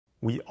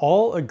We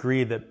all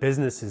agree that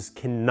businesses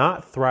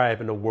cannot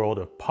thrive in a world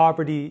of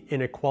poverty,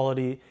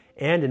 inequality,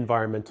 and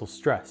environmental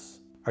stress.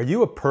 Are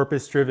you a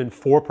purpose-driven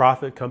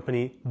for-profit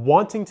company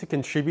wanting to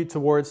contribute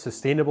towards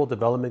sustainable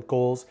development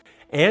goals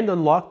and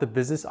unlock the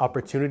business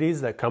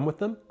opportunities that come with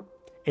them?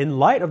 In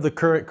light of the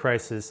current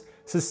crisis,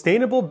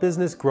 sustainable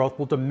business growth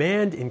will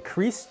demand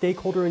increased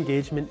stakeholder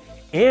engagement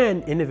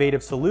and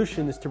innovative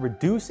solutions to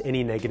reduce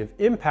any negative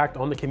impact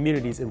on the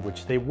communities in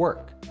which they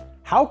work.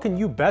 How can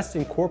you best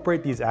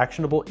incorporate these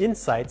actionable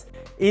insights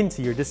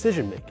into your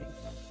decision-making?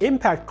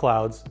 Impact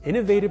Cloud's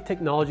innovative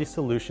technology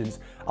solutions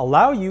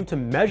allow you to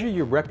measure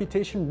your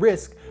reputation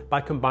risk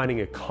by combining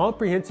a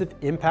comprehensive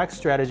impact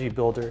strategy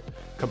builder,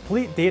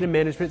 complete data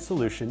management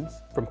solutions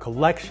from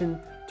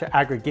collection to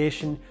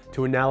aggregation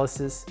to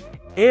analysis,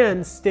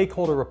 and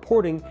stakeholder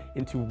reporting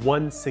into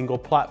one single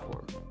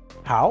platform.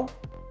 How?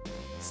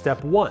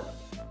 Step 1.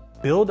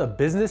 Build a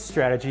business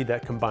strategy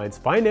that combines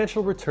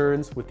financial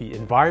returns with the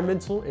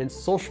environmental and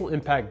social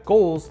impact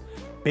goals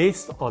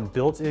based on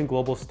built-in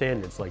global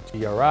standards like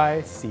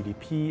GRI,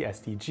 CDP,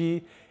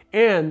 SDG,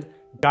 and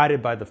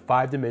guided by the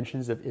 5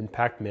 dimensions of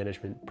impact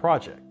management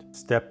project.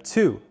 Step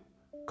 2.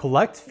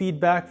 Collect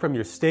feedback from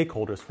your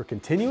stakeholders for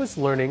continuous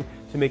learning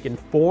to make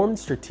informed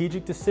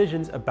strategic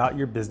decisions about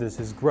your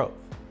business's growth.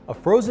 A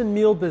frozen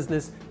meal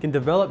business can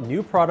develop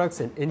new products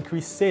and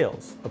increase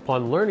sales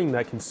upon learning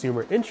that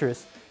consumer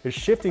interest is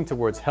shifting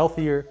towards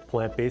healthier,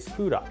 plant-based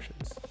food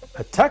options.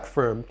 A tech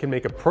firm can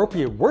make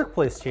appropriate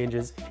workplace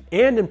changes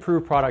and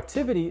improve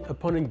productivity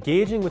upon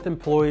engaging with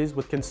employees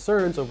with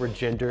concerns over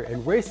gender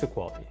and race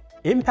equality.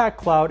 Impact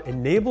Cloud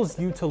enables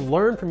you to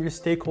learn from your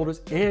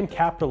stakeholders and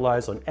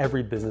capitalize on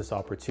every business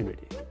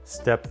opportunity.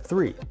 Step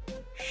 3.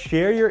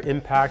 Share your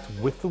impact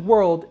with the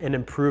world and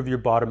improve your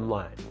bottom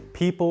line: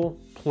 people,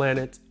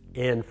 planet,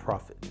 and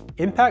profit.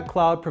 Impact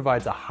Cloud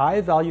provides a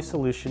high-value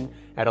solution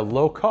at a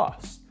low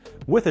cost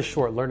with a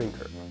short learning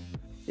curve.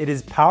 It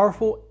is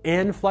powerful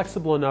and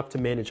flexible enough to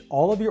manage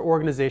all of your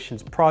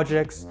organization's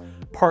projects,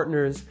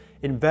 partners,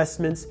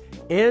 investments,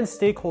 and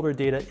stakeholder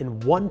data in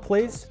one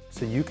place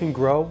so you can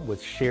grow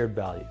with shared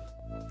value.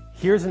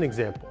 Here's an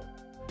example.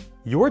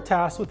 You're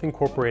tasked with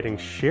incorporating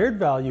shared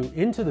value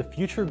into the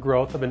future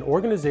growth of an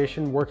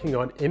organization working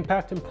on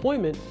impact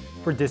employment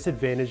for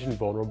disadvantaged and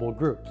vulnerable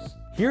groups.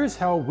 Here's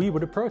how we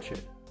would approach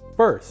it.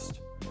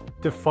 First,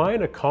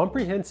 define a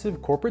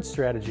comprehensive corporate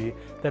strategy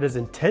that is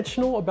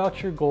intentional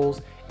about your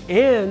goals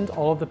and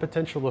all of the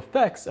potential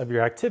effects of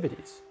your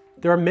activities.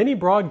 There are many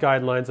broad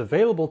guidelines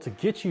available to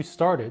get you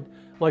started,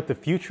 like the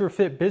Future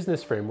Fit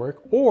Business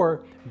Framework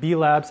or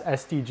B-Lab's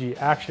SDG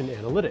Action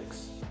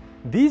Analytics.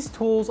 These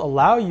tools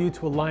allow you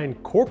to align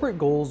corporate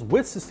goals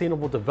with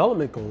sustainable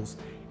development goals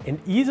and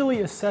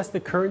easily assess the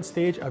current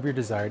stage of your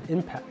desired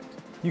impact.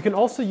 You can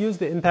also use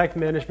the Impact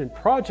Management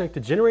Project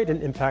to generate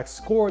an impact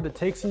score that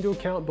takes into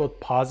account both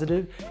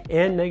positive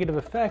and negative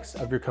effects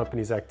of your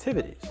company's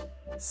activities.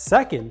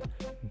 Second,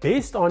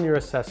 based on your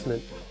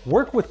assessment,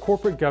 work with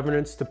corporate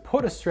governance to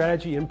put a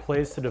strategy in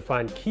place to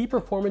define key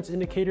performance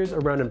indicators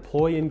around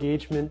employee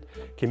engagement,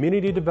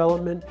 community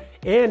development,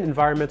 and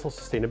environmental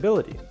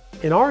sustainability.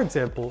 In our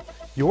example,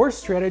 your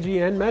strategy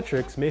and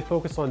metrics may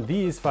focus on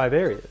these 5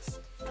 areas: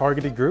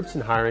 targeted groups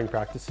and hiring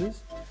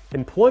practices,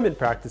 employment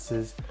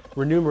practices,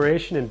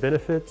 remuneration and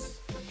benefits,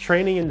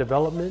 training and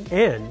development,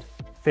 and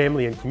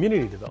family and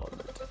community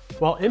development.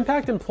 While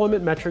impact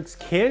employment metrics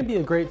can be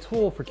a great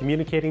tool for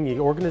communicating the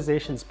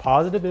organization's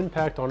positive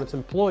impact on its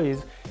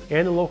employees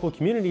and the local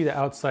community to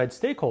outside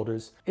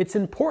stakeholders, its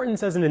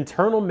importance as an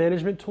internal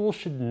management tool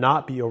should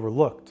not be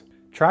overlooked.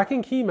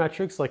 Tracking key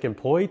metrics like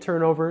employee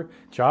turnover,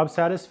 job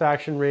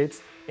satisfaction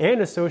rates,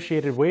 and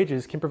associated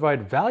wages can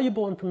provide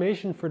valuable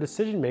information for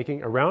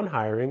decision-making around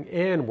hiring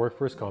and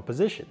workforce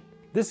composition.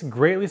 This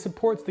greatly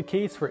supports the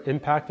case for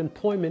impact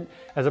employment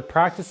as a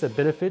practice that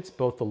benefits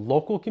both the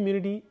local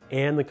community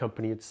and the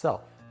company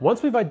itself.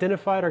 Once we've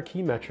identified our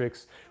key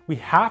metrics, we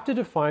have to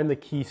define the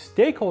key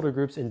stakeholder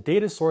groups and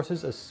data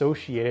sources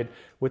associated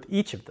with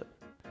each of them.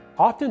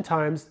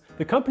 Oftentimes,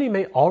 the company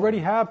may already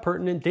have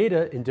pertinent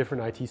data in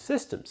different IT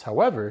systems.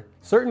 However,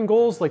 certain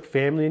goals like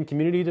family and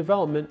community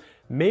development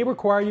may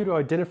require you to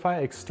identify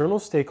external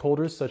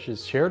stakeholders such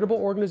as charitable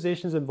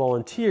organizations and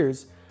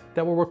volunteers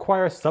that will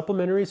require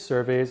supplementary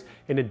surveys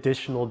and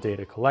additional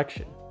data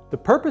collection. The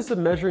purpose of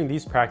measuring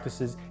these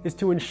practices is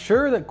to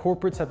ensure that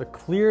corporates have a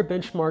clear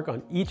benchmark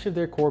on each of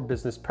their core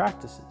business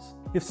practices.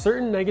 If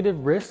certain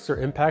negative risks or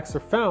impacts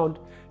are found,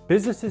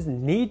 businesses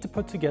need to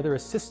put together a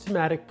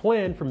systematic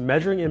plan for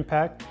measuring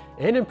impact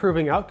and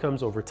improving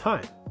outcomes over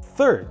time.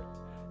 Third,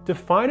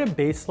 define a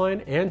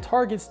baseline and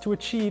targets to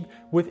achieve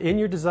within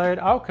your desired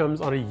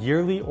outcomes on a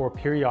yearly or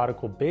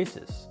periodical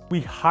basis.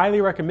 We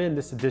highly recommend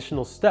this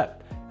additional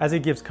step, as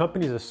it gives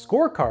companies a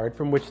scorecard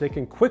from which they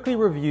can quickly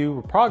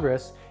review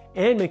progress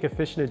and make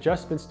efficient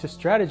adjustments to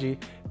strategy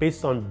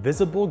based on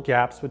visible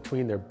gaps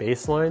between their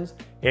baselines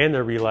and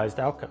their realized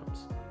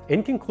outcomes.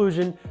 In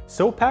conclusion,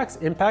 SOPAC's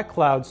Impact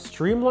Cloud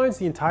streamlines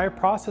the entire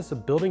process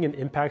of building an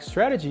impact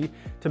strategy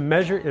to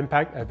measure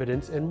impact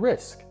evidence and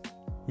risk.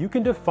 You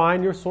can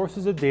define your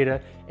sources of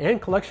data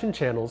and collection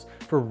channels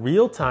for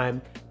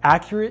real-time,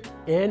 accurate,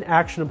 and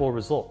actionable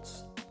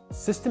results.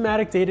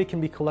 Systematic data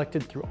can be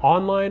collected through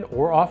online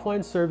or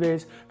offline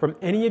surveys from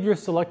any of your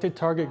selected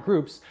target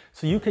groups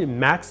so you can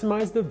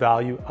maximize the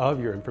value of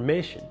your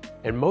information.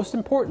 And most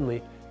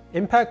importantly,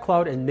 Impact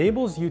Cloud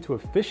enables you to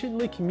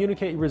efficiently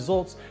communicate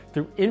results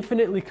through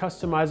infinitely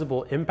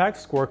customizable impact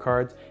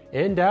scorecards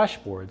and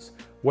dashboards,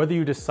 whether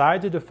you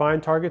decide to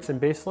define targets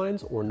and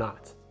baselines or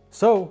not.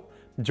 So,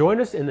 join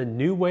us in the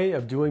new way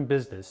of doing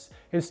business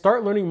and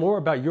start learning more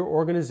about your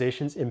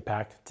organization's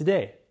impact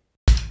today.